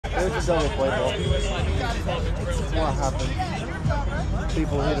It was a double play ball. That's what happened.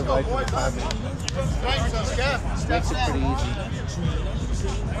 People hit it right to the timing. Makes it pretty easy.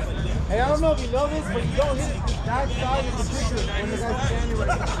 Hey, I don't know if you know this, but you don't hit it that side of the trigger when the guy's standing right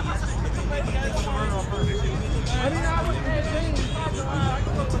there. I mean, I was saying.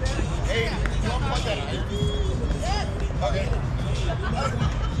 Hey, you want to plug that in? Okay.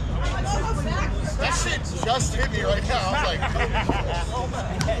 That shit just hit me right now. I was like,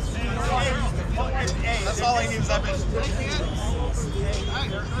 that's all I need was that bitch.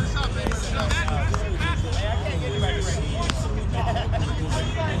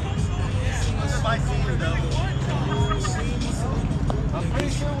 My team, though. I'm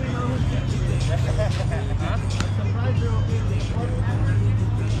pretty sure we know who's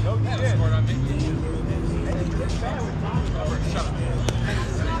No shit. Shut up.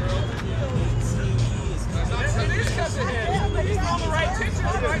 These cuts are hit. He's on the right picture,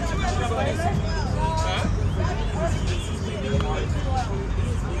 right to everybody. Huh?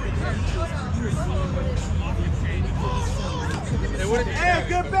 Hey,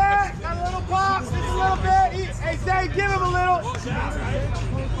 good bat! Got a little pop, just a little bit. Hey, Zay, give him a little.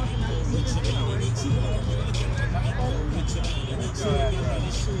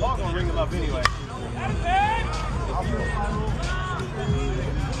 Ball gonna ring him up anyway.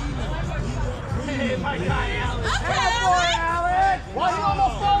 Hey, my guy, Alex. Hey, boy, Alex. Why you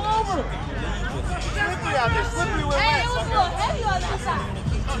almost fall over? Slippery out there, slippery with Hey, it was a little heavy on this side.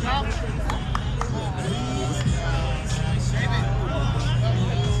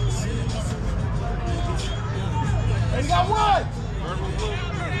 Hey, you got one.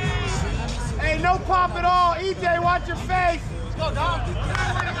 Hey, no pop at all. EJ, watch your face. Let's go, dog.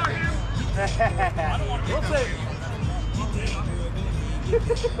 We'll see.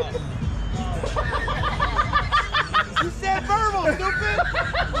 You said verbal, stupid.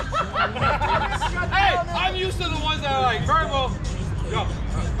 Hey, I'm used to the ones that are like verbal. Yo,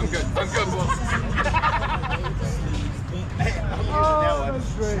 I'm good. I'm good, boy. Oh,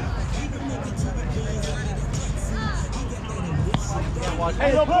 that's great.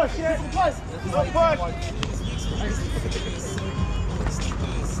 Hey, no push. No push.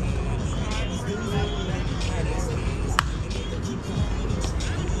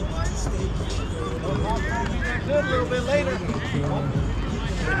 Good a little bit later.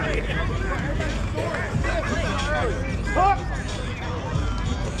 Hook!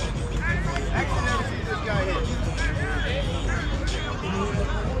 Actually, never seen this guy hit.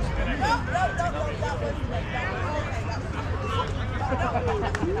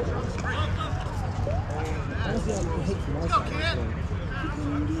 Let's go, kid.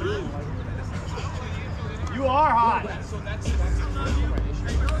 You are hot.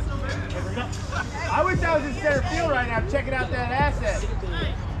 I wish I was in center field right now checking out that asset.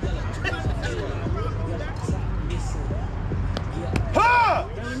 Ha!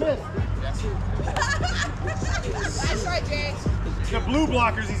 That's right, Jay. The blue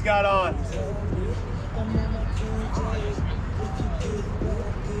blockers he's got on.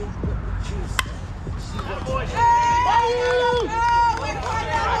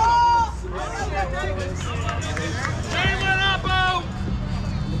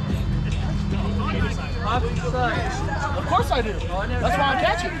 Of course I do. That's why I'm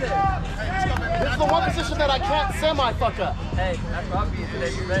catching. This is the one position that I can't semi-fuck up. Hey, that's what I'm being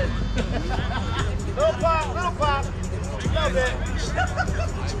today, you ready? Little pop, little pop. A little bit.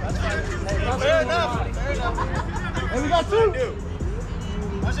 Fair enough. Fair enough. And we got two.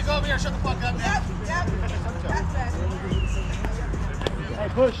 I should go over here and shut the fuck up now. Yep. That's bad. Hey,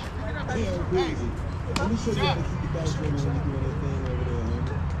 push. Hey, Let me show you how to keep the guys running when you do anything over there, man.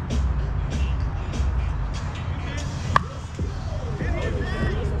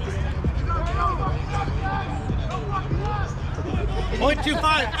 0.25.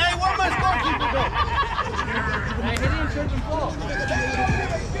 Hey, where my scorekeeper go? Hey, hit it in church and fall.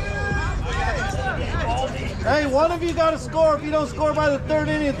 Hey, one of you got to score. If you don't score by the third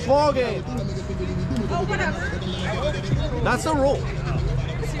inning, it's ball game. Oh, whatever. That's the rule.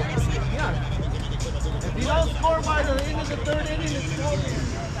 If you don't score by the end of the third inning, it's ball game.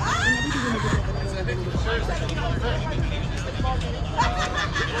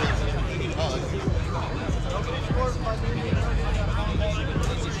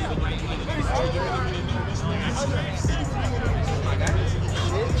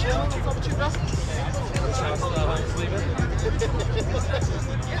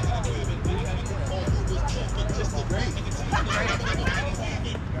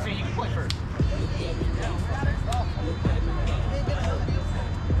 You can play first.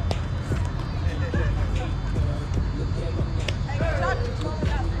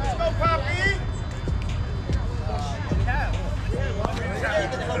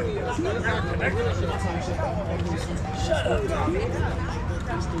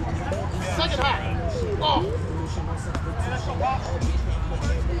 Second half. Oh.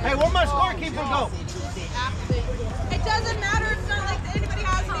 Hey, where my scorekeeper go? It doesn't matter. It's not like anybody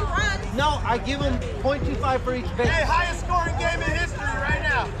has any runs. No, I give him 0.25 for each base. Hey, highest scoring game in history right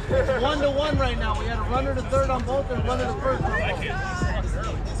now. It's 1-1 right now. We had a runner to third on both and runner to first on both.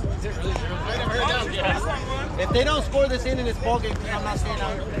 If they don't score this inning, it's ball game. I'm not staying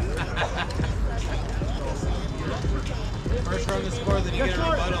out here. First run to score, then you get a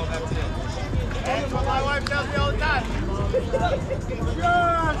rebuttal. That's it. That's what my wife tells me all the time.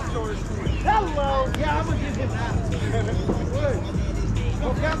 Hello. Yeah, I'm gonna give him that.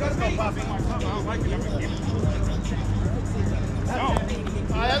 Okay, let's go, Poppy.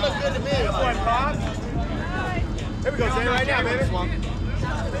 That looks good to me. Good boy, Pop. Here we go, Jay, right now, baby.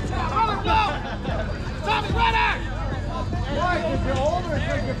 Stop it, runner! Why? Because you're older and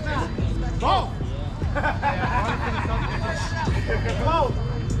because you're fat. Go! Come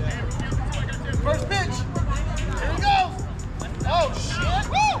first pitch. Here he goes. Oh, shit.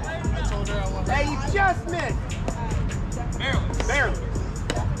 Woo! Hey, you just missed. Barely.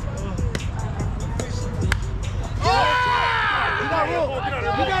 You got room.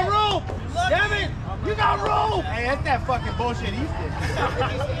 You got room. Damn it. You got room. Hey, that's that fucking bullshit he did.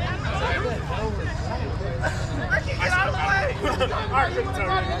 Get out of the way! All right,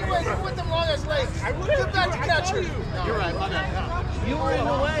 Anyways, you with them long as legs. Get back to catcher. You're right, my bad. You were in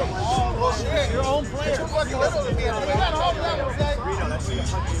the way. Oh, bullshit. Your own player. Too fucking little to be in the way. You got hold of that one, Zach.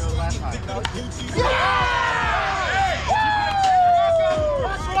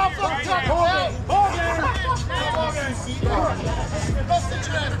 That's what I'm fucking talking about. Ball game. Don't sit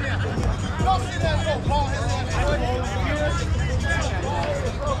your ass down. Don't sit that little ball head ass.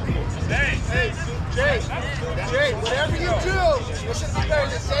 Hey, Jay, whatever you do, it should be better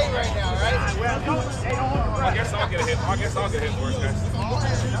than Zay right now, right? I guess I'll get a hit. I guess I'll get a hit for it, guys.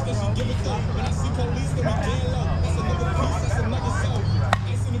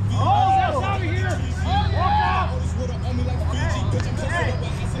 Oh, that's out of here! Walk out! Hey,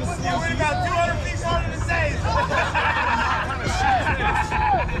 we're about 200 feet harder than Zay's.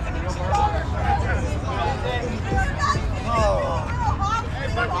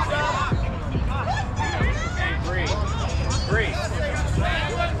 Breathe.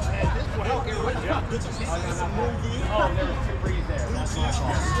 Oh, there was 2 breeze there. That's my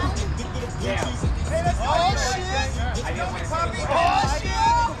fault. Yeah. Oh, shit! Oh,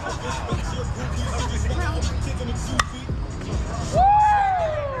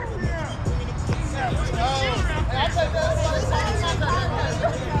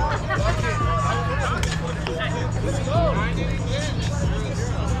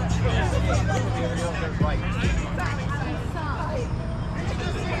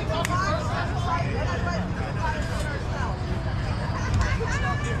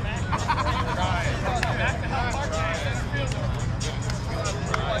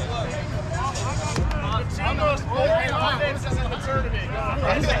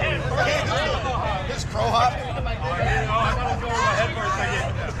 This crow hop.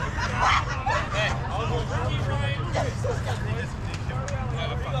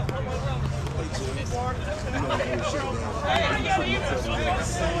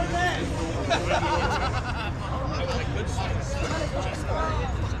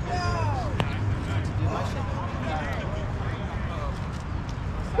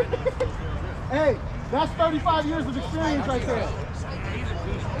 hey, that's 35 years of experience right there.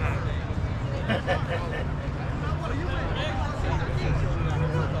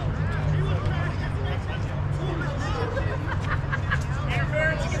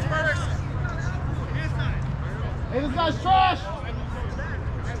 Interference against first. Hey, this guy's trash.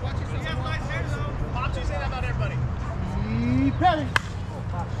 Pops, you say that about everybody. Petty.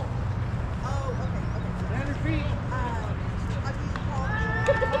 100 feet.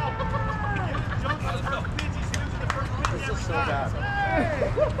 This is so bad.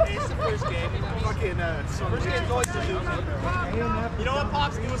 It's the first game. Fucking, first game's always the loser. You know what,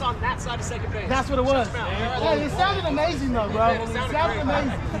 Pops? He was on that side of second base. That's what it was. Hey, it sounded amazing though, bro. It sounded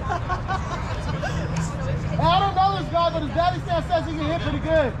amazing. Hey, I don't know this guy, but his daddy says he can hit pretty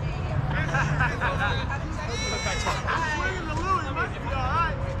good.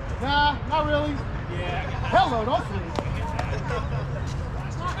 Nah, not really. Yeah. Hell no, don't sleep.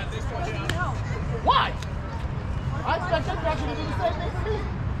 Why? I expect their catcher to do the same thing for me.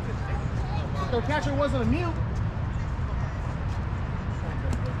 If their catcher wasn't a mute.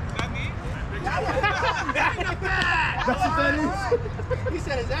 That's what that is? He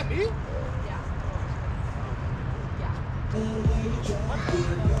said, is that me? Hey,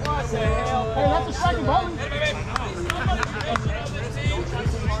 that's a striking bowling.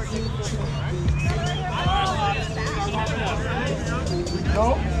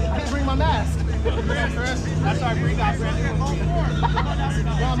 No, I can't bring my mask. That's our bring out brand.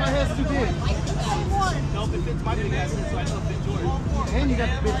 Wow, my head's too big. No, if it fits my big ass, so I know it fits yours. And you got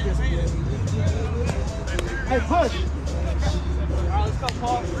the big fist. Hey, push. Alright, let's go,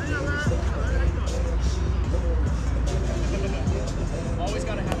 Paul. Always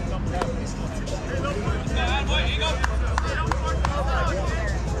gotta have a double out.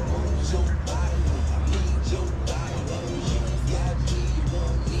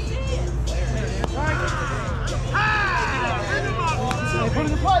 Hey, put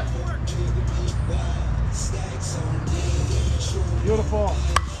it in play. Beautiful.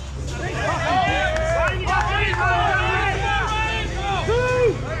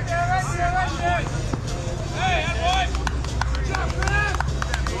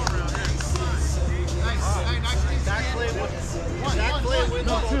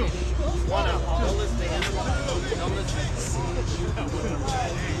 No, two. One up. Don't listen to him. Don't listen.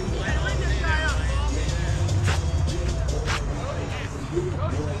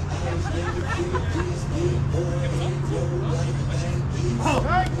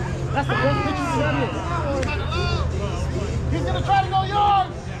 That's the best pitch he's done here. He's going to try to go yard.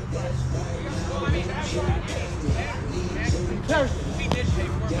 There's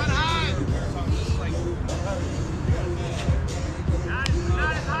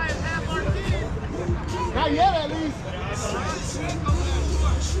not yet.